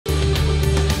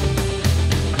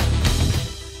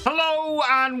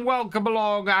Hello and welcome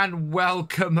along and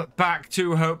welcome back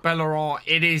to Haut Beyleron.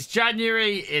 It is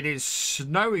January, it is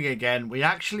snowing again. We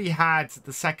actually had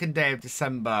the second day of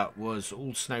December was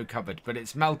all snow covered, but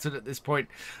it's melted at this point.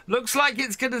 Looks like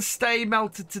it's going to stay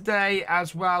melted today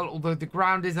as well, although the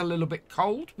ground is a little bit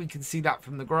cold. We can see that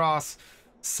from the grass.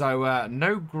 So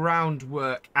no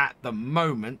groundwork at the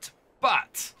moment,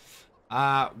 but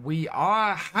we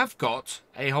have got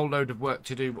a whole load of work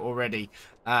to do already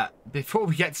before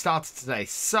we get started today.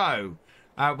 So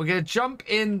we're going to jump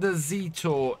in the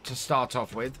Z-Tour to start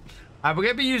off with. We're going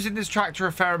to be using this tractor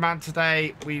a fair amount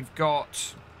today. We've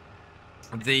got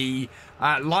the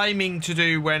liming to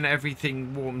do when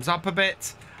everything warms up a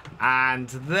bit. And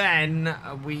then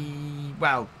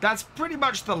well, that's pretty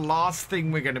much the last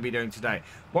thing we're going to be doing today.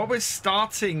 What we're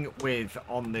starting with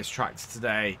on this tractor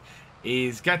today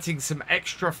is getting some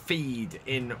extra feed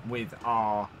in with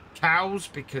our cows,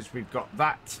 because we've got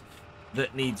that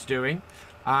needs doing.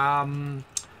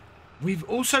 We've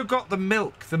also got the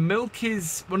milk. The milk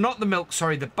is, well, not the milk,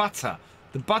 sorry, the butter.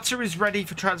 The butter is ready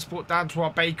for transport down to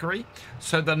our bakery.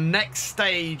 So the next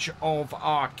stage of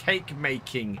our cake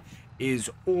making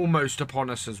is almost upon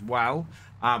us as well,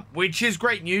 which is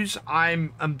great news.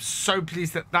 I'm so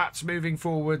pleased that that's moving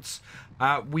forwards.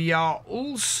 We are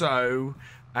also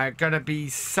going to be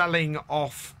selling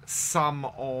off some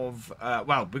of,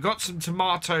 well, we've got some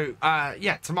tomatoes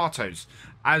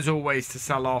as always to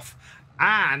sell off,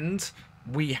 and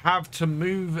we have to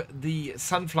move the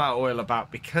sunflower oil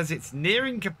about because it's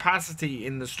nearing capacity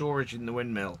in the storage in the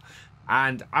windmill,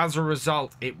 and as a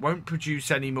result it won't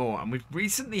produce anymore. And we've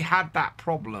recently had that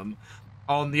problem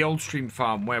on the Old Stream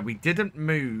farm where we didn't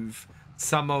move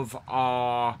some of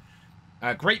our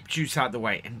grape juice out of the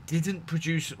way and didn't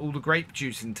produce all the grape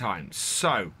juice in time.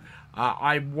 So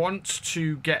I want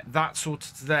to get that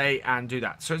sorted today and do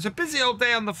that. So it's a busy old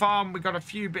day on the farm. We've got a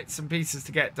few bits and pieces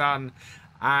to get done,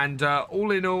 and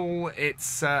all in all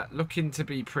it's looking to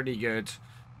be pretty good,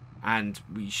 and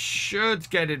we should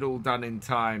get it all done in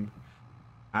time.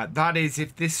 That is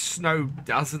if this snow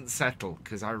doesn't settle,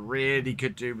 because I really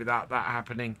could do without that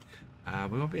happening.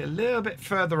 We will be a little bit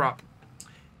further up.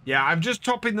 Yeah, I'm just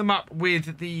topping them up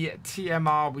with the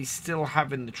TMR we still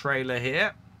have in the trailer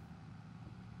here,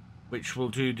 which will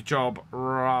do the job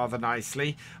rather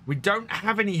nicely. We don't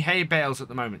have any hay bales at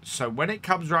the moment, so when it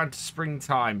comes around to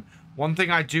springtime, one thing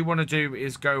I do want to do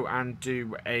is go and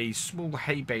do a small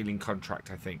hay baling contract,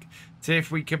 I think. See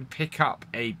if we can pick up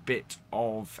a bit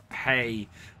of hay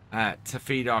to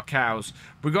feed our cows.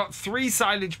 We've got 3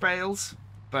 silage bales,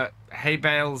 but hay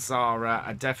bales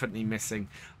are definitely missing.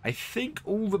 I think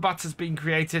all the butter's been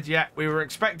created. Yeah, we were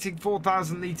expecting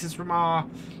 4,000 litres from our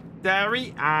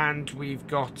dairy, and we've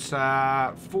got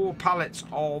 4 pallets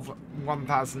of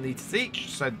 1,000 litres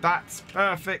each, so that's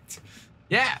perfect.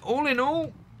 Yeah, all in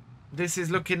all, this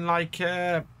is looking like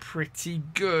a pretty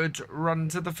good run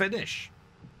to the finish.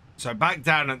 So back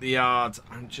down at the yard,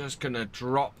 I'm just going to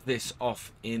drop this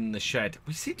off in the shed.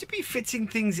 We seem to be fitting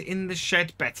things in the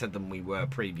shed better than we were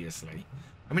previously.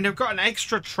 I mean, I've got an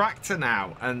extra tractor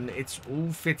now, and it's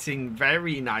all fitting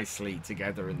very nicely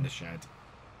together in the shed.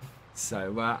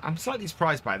 So I'm slightly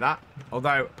surprised by that,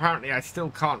 although apparently I still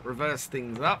can't reverse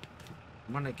things up.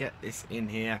 I'm going to get this in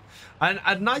here. And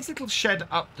a nice little shed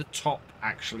up the top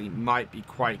actually might be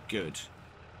quite good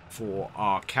for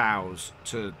our cows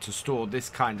to store this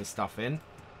kind of stuff in.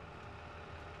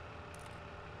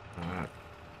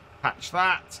 Patch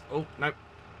that. Oh, no.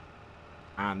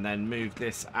 And then move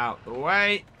this out the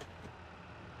way.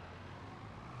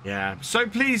 Yeah, so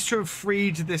pleased to have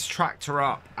freed this tractor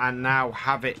up and now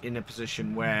have it in a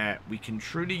position where we can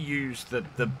truly use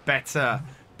the better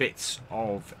bits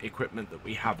of equipment that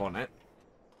we have on it.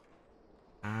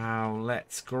 Now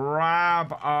let's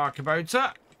grab our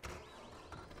Kubota.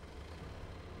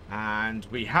 And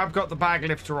we have got the bag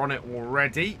lifter on it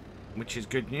already, which is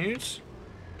good news.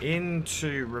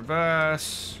 Into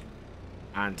reverse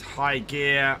and high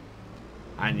gear.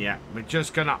 And yeah, we're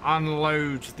just going to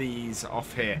unload these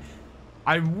off here.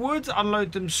 I would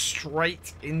unload them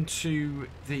straight into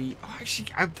the... Oh, actually,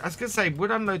 I was going to say, would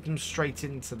unload them straight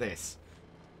into this.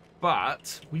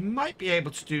 But we might be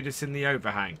able to do this in the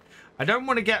overhang. I don't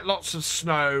want to get lots of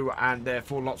snow and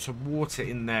therefore lots of water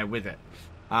in there with it.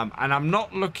 And I'm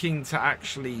not looking to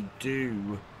actually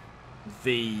do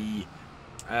the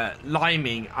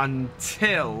liming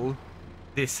until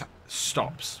this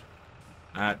stops.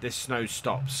 This snow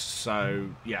stops.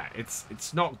 So yeah,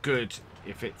 it's not good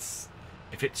if it's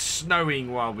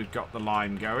snowing while we've got the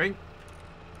lime going.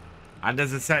 And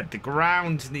as I said, the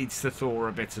ground needs to thaw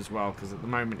a bit as well, because at the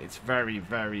moment it's very,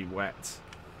 very wet.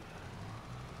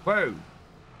 Whoa.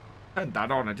 Turned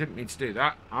that on. I didn't mean to do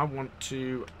that. I want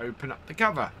to open up the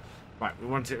cover. Right, we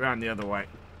want it around the other way.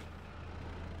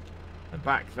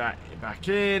 Back that back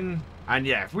in. And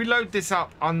yeah, if we load this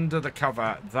up under the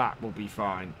cover, that will be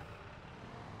fine.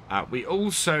 We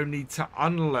also need to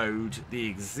unload the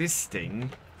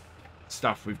existing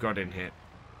stuff we've got in here.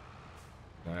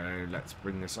 So let's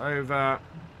bring this over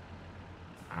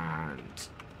and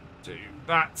do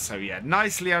that. So yeah,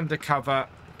 nicely undercover.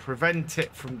 Prevent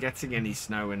it from getting any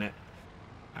snow in it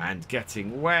and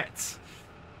getting wet.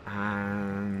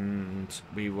 And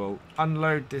we will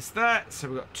unload this there. So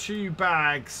we've got 2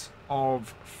 bags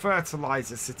of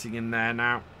fertilizer sitting in there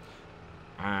now.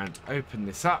 And open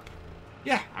this up.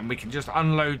 Yeah, and we can just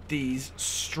unload these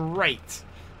straight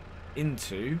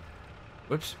into...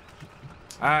 Whoops.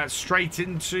 Straight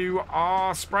into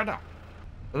our spreader.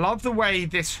 Love the way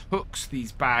this hooks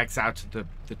these bags out of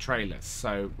the trailers.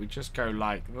 So we just go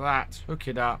like that, hook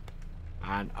it up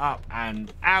and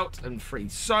out and free.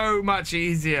 So much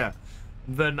easier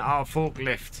than our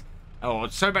forklift, or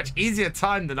so much easier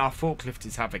time than our forklift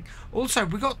is having. Also,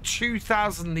 we got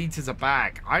 2,000 liters a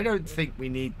bag. I don't think we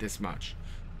need this much.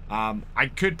 I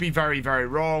could be very, very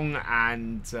wrong,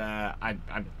 and I'm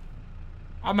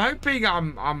hoping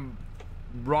I'm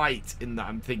right in that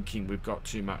I'm thinking we've got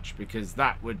too much, because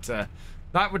that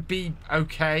would be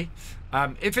okay.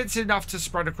 If it's enough to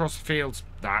spread across the fields,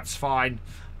 that's fine.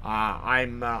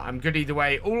 I'm good either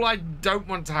way. All I don't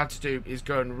want to have to do is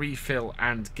go and refill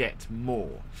and get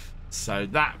more. So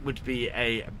that would be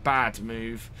a bad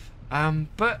move.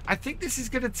 But I think this is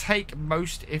going to take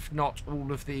most, if not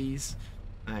all of these.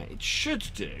 It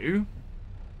should do.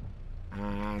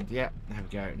 And yeah, there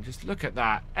we go. And just look at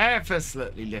that.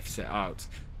 Effortlessly lifts it out.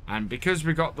 And because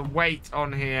we got the weight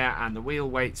on here and the wheel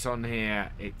weights on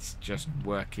here, it's just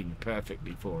working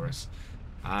perfectly for us.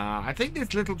 I think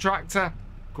this little tractor,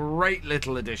 great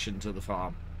little addition to the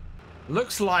farm.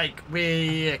 Looks like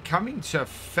we're coming to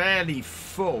fairly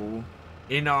full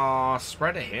in our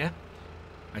spreader here.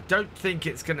 I don't think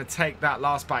it's going to take that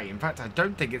last bag. In fact, I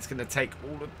don't think it's going to take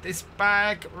all of this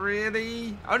bag,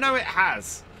 really. Oh, no, it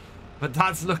has. But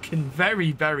that's looking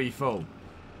very, very full.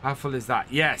 How full is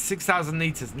that? Yeah, 6,000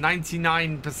 liters,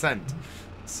 99%.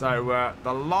 So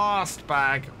the last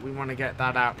bag, we want to get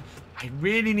that out. I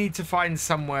really need to find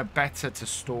somewhere better to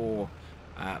store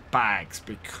bags,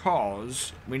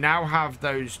 because we now have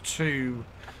those 2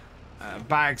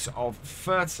 bags of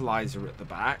fertilizer at the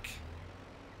back.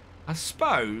 I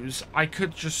suppose I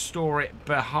could just store it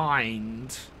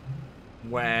behind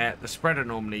where the spreader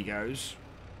normally goes.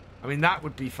 I mean, that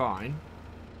would be fine.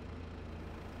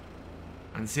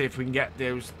 And see if we can get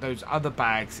those other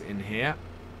bags in here.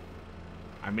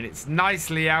 I mean, it's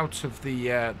nicely out of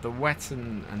the wet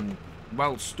and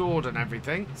well stored and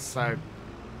everything, so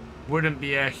wouldn't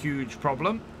be a huge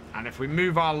problem. And if we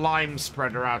move our lime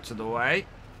spreader out of the way,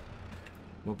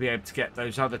 we'll be able to get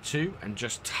those other 2 and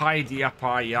just tidy up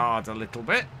our yard a little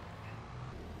bit.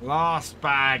 Last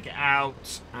bag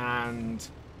out, and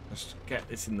just get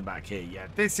this in the back here. Yeah,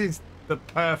 this is the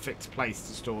perfect place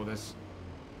to store this.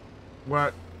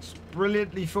 Works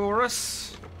brilliantly for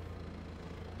us.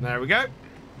 There we go.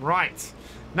 Right.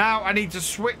 Now I need to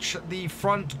switch the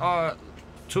front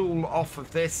tool off of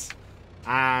this,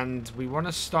 and we want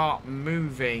to start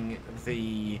moving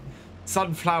the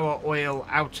sunflower oil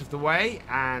out of the way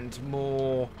and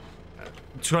more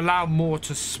to allow more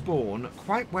to spawn.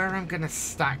 Quite where I'm going to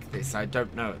stack this, I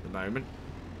don't know at the moment.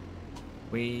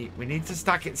 We need to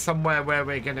stack it somewhere where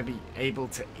we're going to be able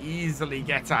to easily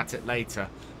get at it later.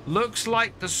 Looks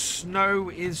like the snow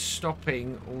is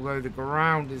stopping, although the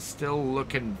ground is still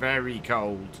looking very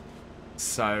cold.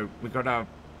 So we've got a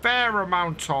fair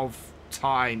amount of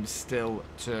time still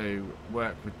to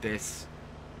work with this.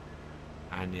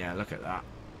 And yeah, look at that.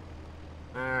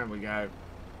 There we go.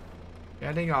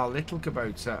 Getting our little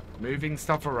Kubota, moving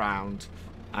stuff around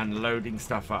and loading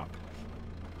stuff up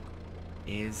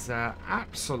is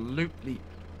absolutely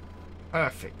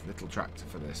perfect little tractor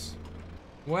for this.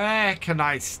 Where can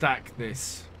I stack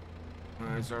this?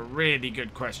 That's a really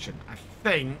good question. I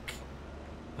think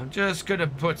I'm just going to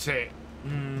put it...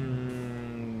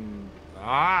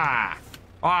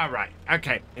 Alright,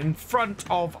 okay. In front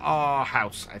of our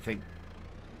house, I think.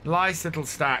 Nice little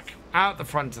stack out the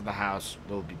front of the house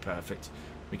will be perfect.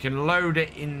 We can load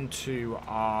it into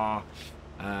our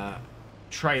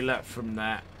trailer from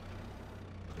there.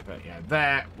 But yeah,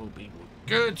 there will be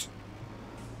good.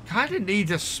 Kind of need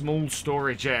a small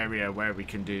storage area where we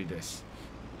can do this.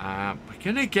 We're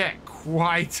going to get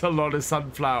quite a lot of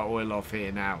sunflower oil off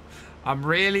here now. I'm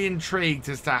really intrigued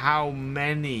as to how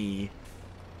many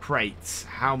crates,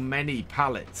 how many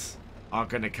pallets are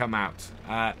going to come out.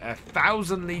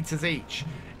 1,000 litres each.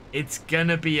 It's going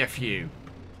to be a few.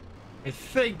 I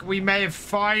think we may have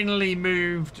finally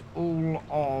moved all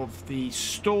of the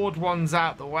stored ones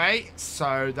out the way.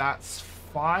 So that's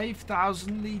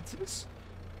 5,000 litres.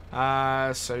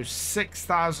 So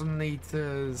 6,000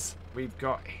 litres we've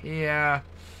got here.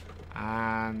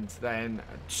 And then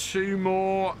 2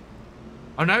 more.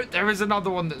 Oh no, there is another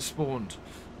one that spawned.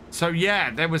 So yeah,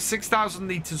 there was 6,000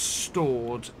 litres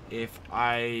stored, if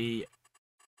I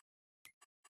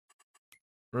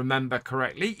remember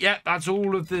correctly. Yeah, that's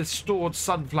all of the stored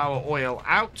sunflower oil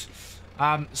out.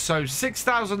 So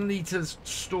 6,000 litres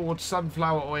stored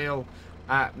sunflower oil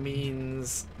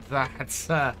means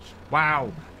that,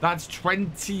 wow, that's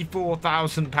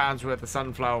 £24,000 worth of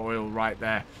sunflower oil right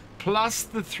there. Plus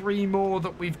the 3 more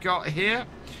that we've got here.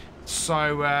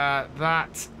 So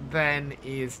that then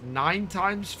is 9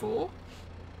 times 4.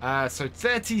 So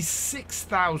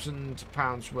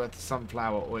 £36,000 worth of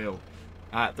sunflower oil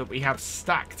that we have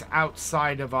stacked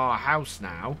outside of our house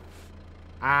now.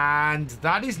 And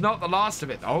that is not the last of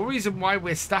it. The whole reason why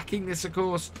we're stacking this, of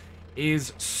course,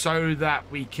 is so that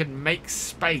we can make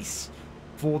space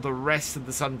for the rest of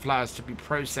the sunflowers to be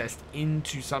processed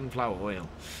into sunflower oil.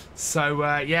 So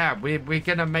yeah, we're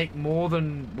going to make more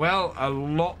than, well, a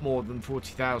lot more than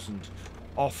 40,000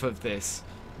 off of this.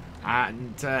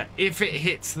 And if it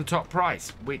hits the top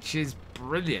price, which is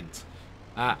brilliant,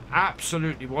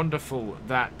 absolutely wonderful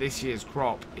that this year's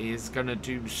crop is going to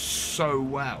do so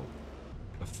well.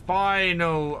 The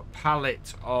final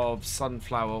pallet of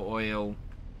sunflower oil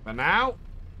for now.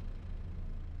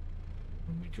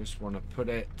 And we just want to put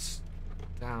it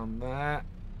down there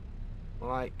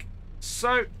like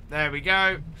so. There we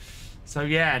go. So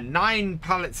yeah, 9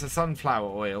 pallets of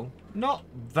sunflower oil. Not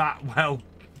that well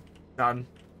done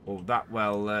or that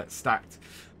well stacked.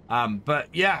 But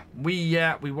yeah, we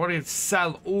wanted to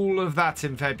sell all of that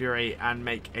in February and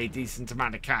make a decent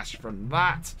amount of cash from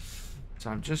that. So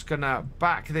I'm just going to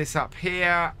back this up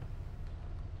here.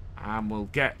 And we'll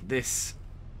get this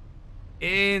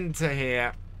into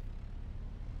here.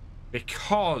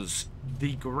 Because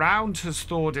the ground has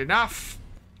thawed enough.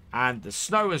 And the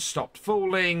snow has stopped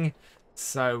falling.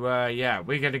 So yeah,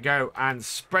 we're going to go and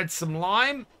spread some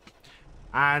lime.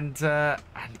 And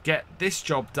get this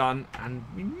job done. And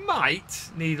we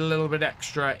might need a little bit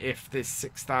extra if this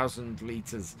 6,000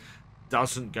 litres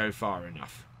doesn't go far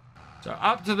enough. So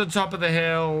up to the top of the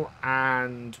hill,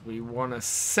 and we want to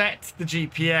set the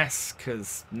GPS,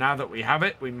 because now that we have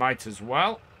it, we might as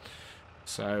well.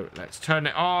 So let's turn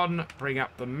it on, bring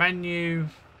up the menu.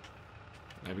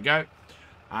 There we go.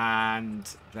 And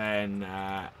then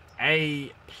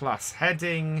A plus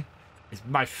heading is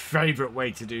my favorite way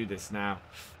to do this now.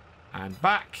 And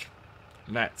back.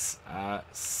 Let's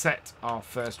set our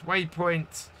first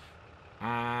waypoint.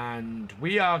 And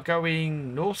we are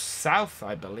going north-south,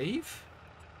 I believe.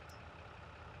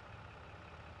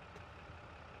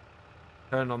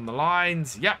 Turn on the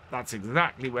lines. Yep, that's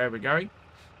exactly where we're going.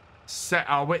 Set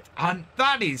our width. And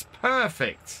that is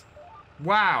perfect.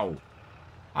 Wow.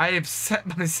 I have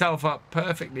set myself up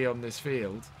perfectly on this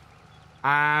field.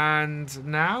 And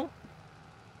now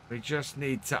we just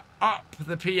need to up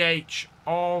the pH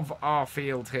of our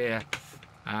field here.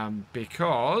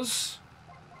 Because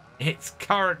it's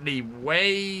currently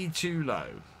way too low.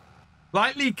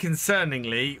 Slightly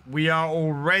concerningly, we are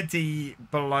already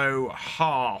below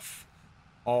half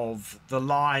of the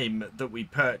lime that we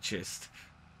purchased.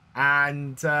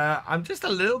 And I'm just a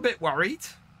little bit worried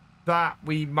that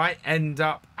we might end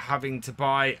up having to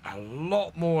buy a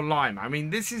lot more lime. I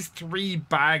mean, this is 3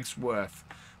 bags worth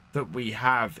that we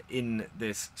have in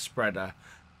this spreader.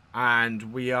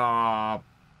 And we are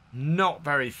not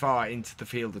very far into the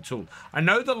field at all. I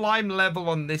know the lime level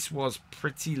on this was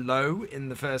pretty low in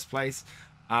the first place.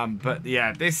 But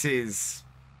yeah, this is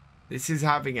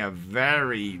having a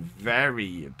very,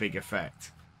 very big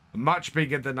effect. Much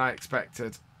bigger than I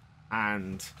expected.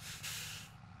 And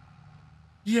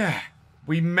yeah,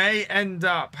 we may end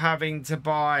up having to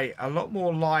buy a lot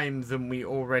more lime than we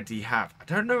already have. I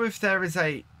don't know if there is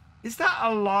a... Is that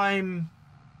a lime...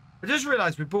 I just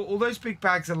realised we bought all those big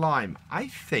bags of lime. I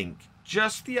think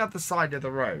just the other side of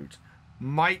the road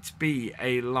might be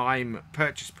a lime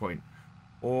purchase point.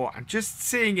 Or I'm just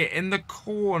seeing it in the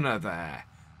corner there.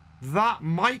 That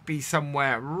might be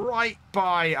somewhere right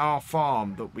by our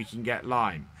farm that we can get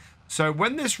lime. So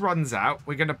when this runs out,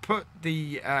 we're going to put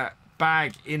the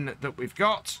bag in that we've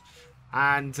got.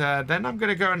 And then I'm going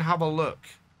to go and have a look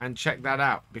and check that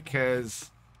out.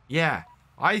 Because, yeah,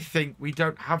 I think we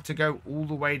don't have to go all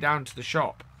the way down to the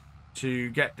shop to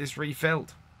get this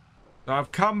refilled. So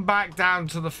I've come back down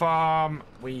to the farm.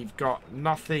 We've got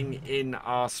nothing in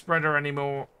our spreader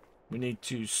anymore. We need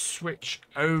to switch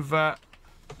over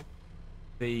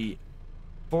the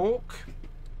fork.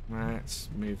 Let's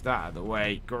move that out of the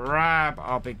way. Grab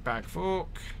our big bag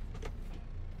fork.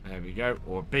 There we go.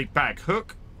 Or big bag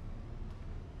hook.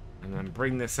 And then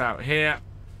bring this out here.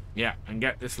 Yeah, and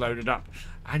get this loaded up.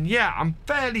 And yeah, I'm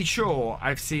fairly sure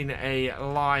I've seen a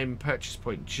lime purchase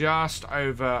point just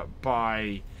over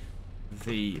by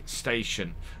the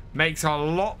station. Makes a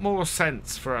lot more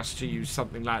sense for us to use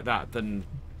something like that than,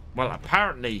 well,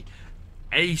 apparently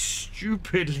a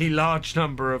stupidly large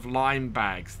number of lime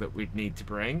bags that we'd need to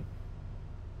bring.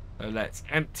 So let's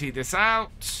empty this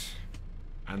out.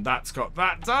 And that's got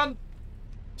that done.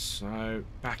 So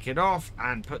back it off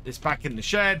and put this back in the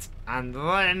shed. And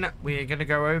then we're going to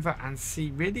go over and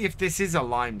see really if this is a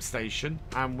lime station.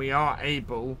 And we are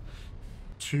able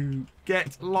to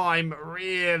get lime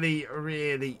really,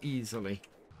 really easily.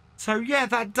 So yeah,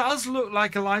 that does look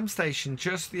like a lime station,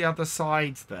 just the other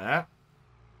side there.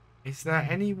 Is there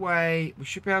any way we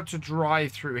should be able to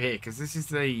drive through here? Because this is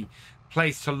the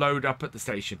place to load up at the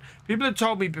station. People have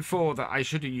told me before that I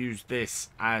should have used this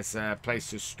as a place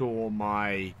to store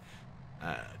my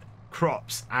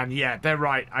crops. And yeah, they're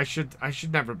right. I should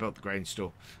never have built the grain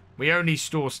store. We only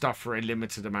store stuff for a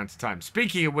limited amount of time.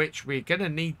 Speaking of which, we're going to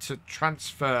need to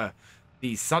transfer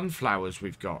these sunflowers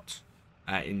we've got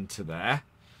into there.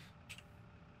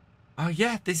 Oh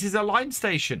yeah, this is a lime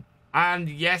station. And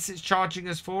yes, it's charging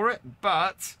us for it,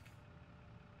 but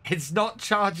it's not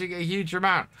charging a huge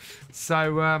amount.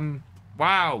 So,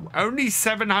 wow, only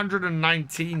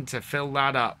 719 to fill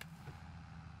that up.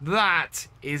 That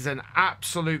is an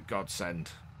absolute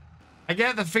godsend. I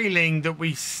get the feeling that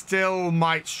we still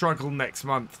might struggle next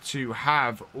month to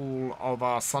have all of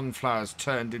our sunflowers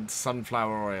turned into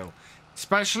sunflower oil.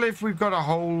 Especially if we've got a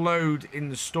whole load in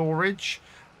the storage.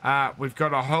 We've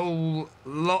got a whole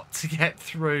lot to get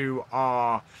through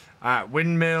our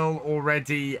windmill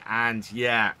already. And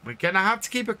yeah, we're going to have to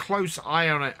keep a close eye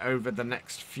on it over the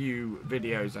next few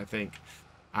videos, I think.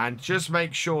 And just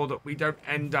make sure that we don't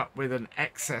end up with an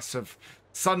excess of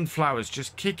sunflowers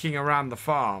just kicking around the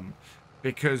farm,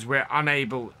 because we're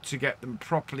unable to get them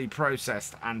properly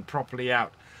processed and properly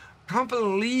out. Can't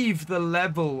believe the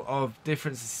level of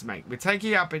difference this makes. We're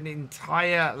taking up an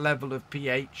entire level of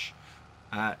pH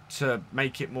to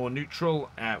make it more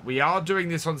neutral. We are doing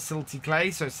this on silty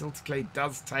clay, so silty clay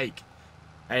does take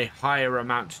a higher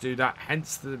amount to do that,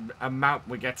 hence the amount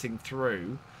we're getting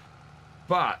through.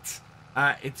 But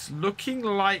it's looking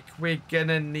like we're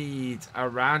gonna need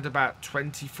around about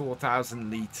 24,000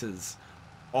 litres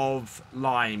of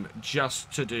lime just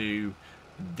to do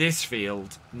this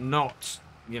field, not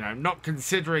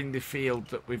considering the field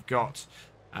that we've got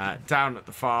down at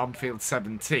the farm, field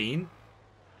 17.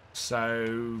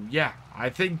 So yeah, I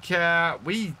think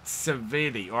we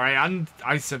severely, or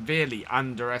I severely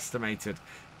underestimated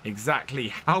exactly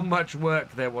how much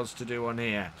work there was to do on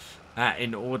here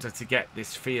in order to get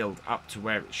this field up to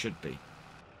where it should be.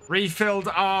 Refilled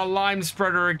our lime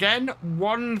spreader again,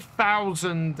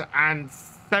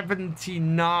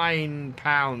 1,079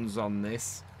 pounds on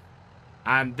this.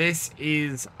 And this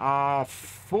is our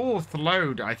 4th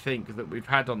load, I think, that we've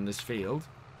had on this field.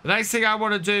 The next thing I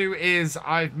want to do is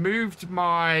I've moved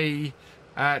my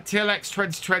TLX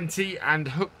 2020 and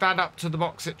hooked that up to the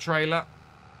box-it trailer.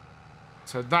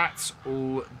 So that's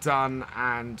all done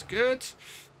and good.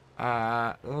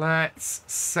 Let's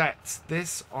set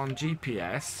this on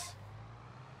GPS.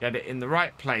 Get it in the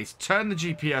right place. Turn the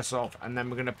GPS off, and then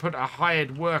we're going to put a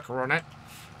hired worker on it.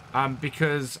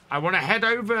 Because I want to head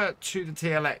over to the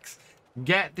TLX,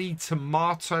 get the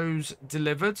tomatoes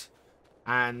delivered,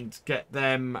 and get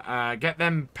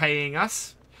them paying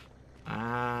us.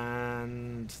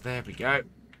 And there we go.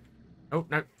 Oh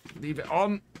no, leave it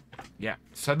on. Yeah,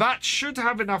 so that should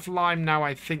have enough lime now,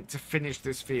 I think, to finish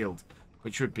this field,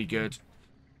 which would be good.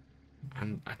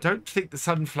 And I don't think the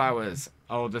sunflowers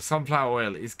or the sunflower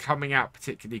oil is coming out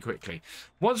particularly quickly.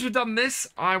 Once we've done this,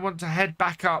 I want to head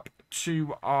back up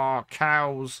to our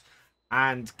cows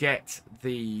and get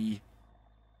the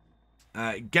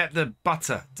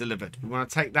butter delivered. We want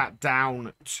to take that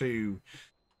down to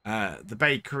the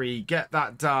bakery, get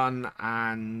that done,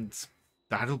 and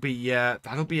that'll be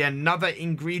another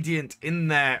ingredient in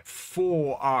there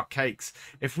for our cakes.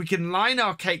 If we can line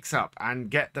our cakes up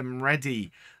and get them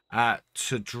ready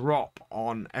to drop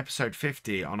on episode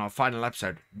 50, on our final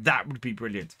episode, that would be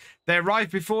brilliant. They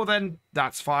arrive before then,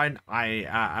 that's fine. I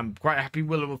am quite happy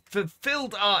we'll have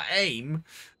fulfilled our aim,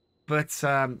 But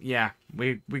yeah,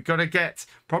 we got to get,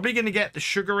 probably going to get the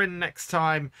sugar in next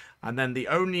time. And then the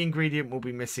only ingredient we'll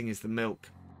be missing is the milk.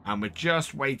 And we're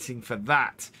just waiting for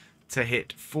that to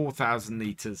hit 4,000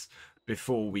 litres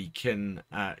before we can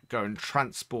go and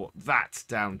transport that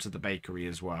down to the bakery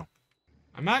as well.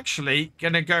 I'm actually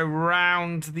going to go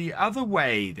round the other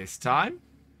way this time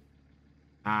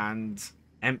and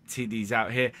empty these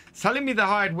out here. It's telling me the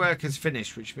hired worker's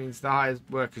finished, which means the hired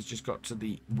worker's just got to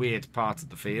the weird part of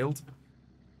the field.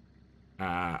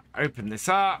 Open this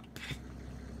up.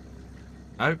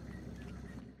 Oh.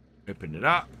 Open it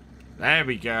up. There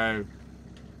we go.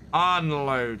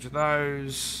 Unload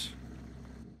those.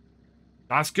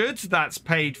 That's good. That's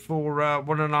paid for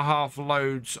 1.5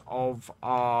 loads of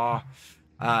our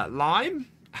lime.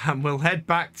 And we'll head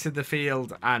back to the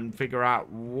field and figure out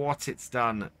what it's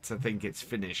done to think it's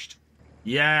finished.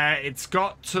 Yeah, it's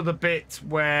got to the bit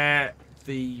where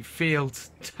the field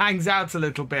hangs out a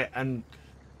little bit and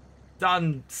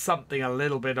done something a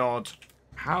little bit odd.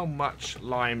 How much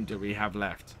lime do we have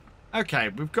left? Okay,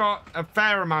 we've got a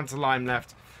fair amount of lime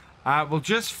left. We'll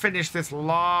just finish this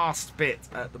last bit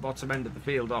at the bottom end of the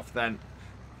field off then.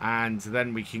 And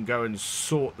then we can go and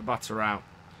sort the butter out.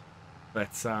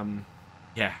 But,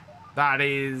 yeah, that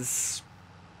is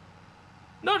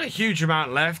not a huge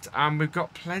amount left, and we've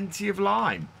got plenty of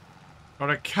lime.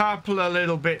 Got a couple of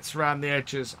little bits around the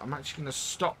edges. I'm actually going to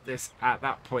stop this at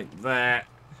that point there.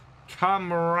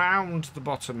 Come around the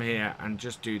bottom here and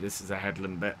just do this as a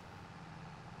headland bit.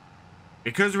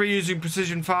 Because we're using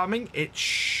precision farming, it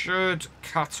should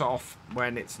cut off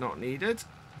when it's not needed.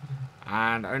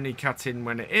 And only cut in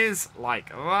when it is, like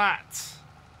that.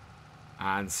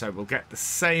 And so we'll get the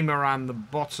same around the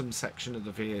bottom section of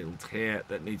the field here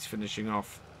that needs finishing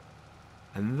off.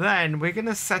 And then we're going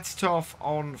to set it off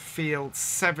on field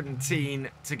 17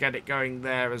 to get it going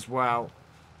there as well.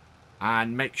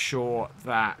 And make sure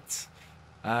that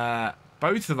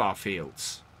both of our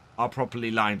fields are properly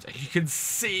limed. You can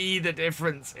see the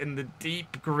difference in the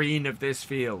deep green of this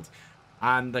field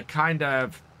and the kind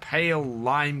of pale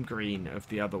lime green of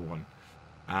the other one.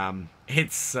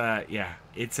 Yeah,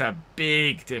 it's a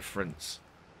big difference.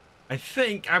 I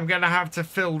think I'm going to have to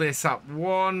fill this up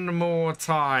one more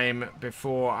time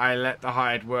before I let the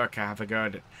hired worker have a go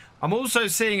at it. I'm also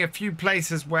seeing a few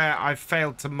places where I've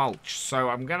failed to mulch, so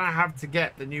I'm going to have to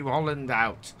get the New Holland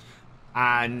out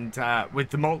and with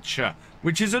the mulcher,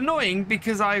 which is annoying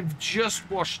because I've just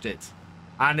washed it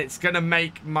and it's going to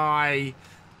make my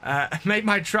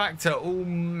tractor all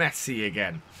messy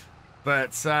again.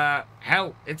 But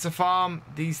hell, it's a farm.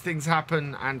 These things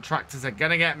happen, and tractors are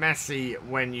gonna get messy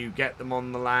when you get them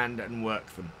on the land and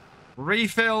work them.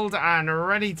 Refilled and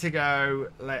ready to go.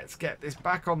 Let's get this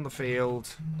back on the field,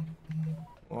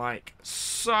 like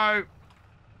so.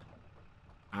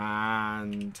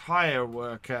 And hire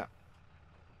worker.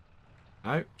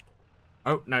 Oh,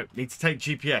 oh no, need to take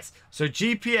GPS. So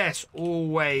GPS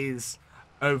always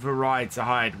overrides a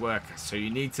hired worker. So you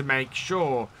need to make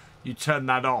sure you turn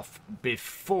that off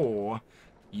before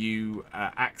you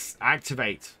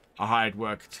activate a hired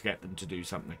worker to get them to do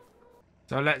something.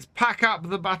 So let's pack up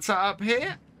the butter up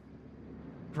here.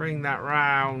 Bring that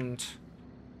round.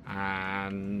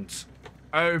 And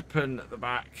open the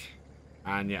back.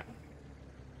 And yeah.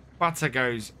 Butter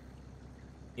goes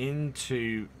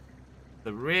into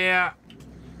the rear.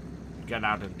 Get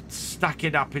out and stack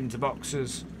it up into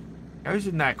boxes. Goes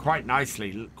in there quite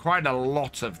nicely. Quite a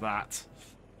lot of that.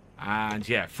 And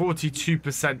yeah,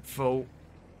 42% full.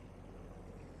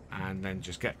 And then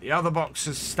just get the other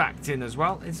boxes stacked in as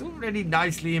well. It's already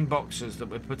nicely in boxes that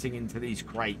we're putting into these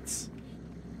crates.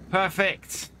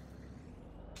 Perfect.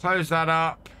 Close that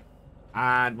up.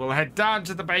 And we'll head down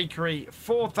to the bakery.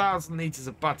 4,000 litres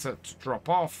of butter to drop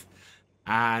off.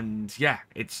 And yeah,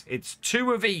 it's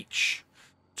 2 of each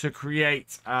to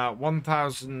create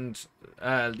 1,000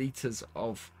 litres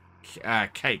of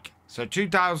cake. So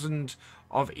 2,000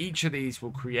 of each of these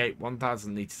will create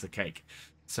 1,000 litres of cake.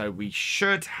 So we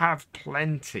should have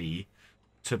plenty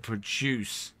to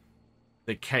produce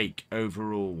the cake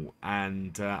overall.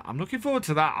 And I'm looking forward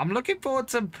to that. I'm looking forward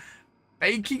to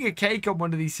baking a cake on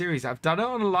one of these series. I've done it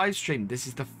on a live stream. This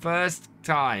is the first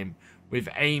time we've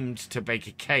aimed to bake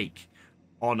a cake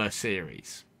on a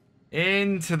series.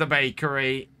 Into the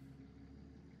bakery.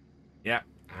 Yep.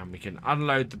 And we can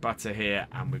unload the butter here.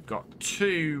 And we've got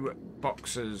 2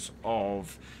 boxes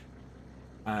of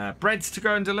breads to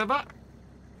go and deliver.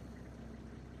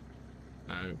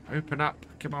 So open up.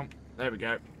 Come on. There we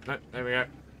go. No, there we go.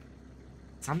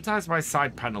 Sometimes my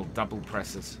side panel double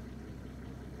presses.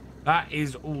 That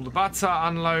is all the butter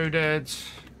unloaded.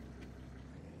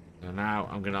 So now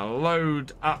I'm going to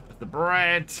load up the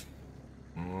bread.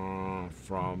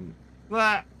 from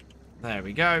that. There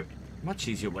we go. Much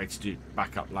easier way to do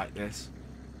back up like this.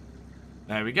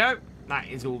 There we go. That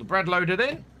is all the bread loaded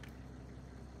in.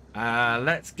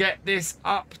 Let's get this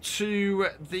up to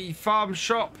the farm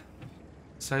shop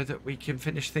so that we can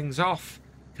finish things off.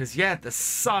 Because, yeah, the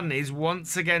sun is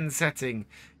once again setting.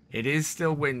 It is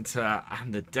still winter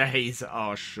and the days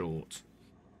are short.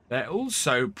 They're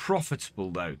also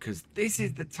profitable, though, because this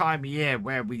is the time of year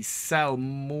where we sell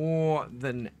more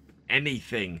than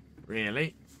anything,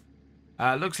 really.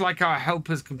 Looks like our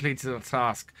helper's completed a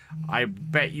task. I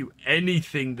bet you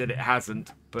anything that it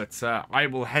hasn't, but I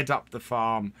will head up the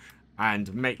farm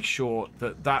and make sure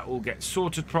that that all gets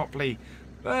sorted properly.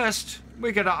 First,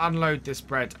 we're going to unload this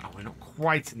bread. Oh, we're not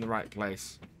quite in the right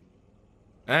place.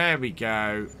 There we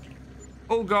go.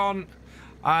 All gone.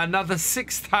 Another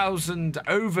 6,000,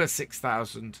 over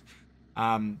 6,000.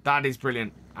 That is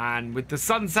brilliant. And with the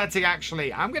sun setting,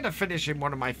 actually, I'm going to finish in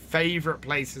one of my favorite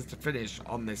places to finish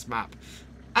on this map.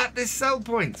 At this sell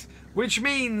point. Which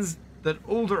means that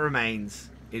all that remains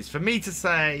is for me to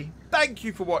say thank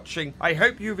you for watching. I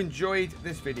hope you've enjoyed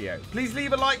this video. Please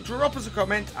leave a like, drop us a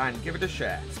comment, and give it a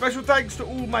share. Special thanks to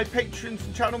all my patrons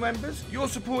and channel members. Your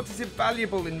support is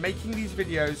invaluable in making these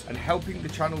videos and helping the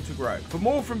channel to grow. For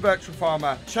more from Virtual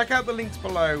Farmer, check out the links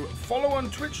below, follow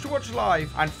on Twitch to watch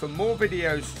live, and for more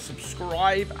videos,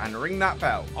 subscribe and ring that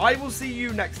bell. I will see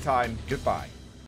you next time. Goodbye.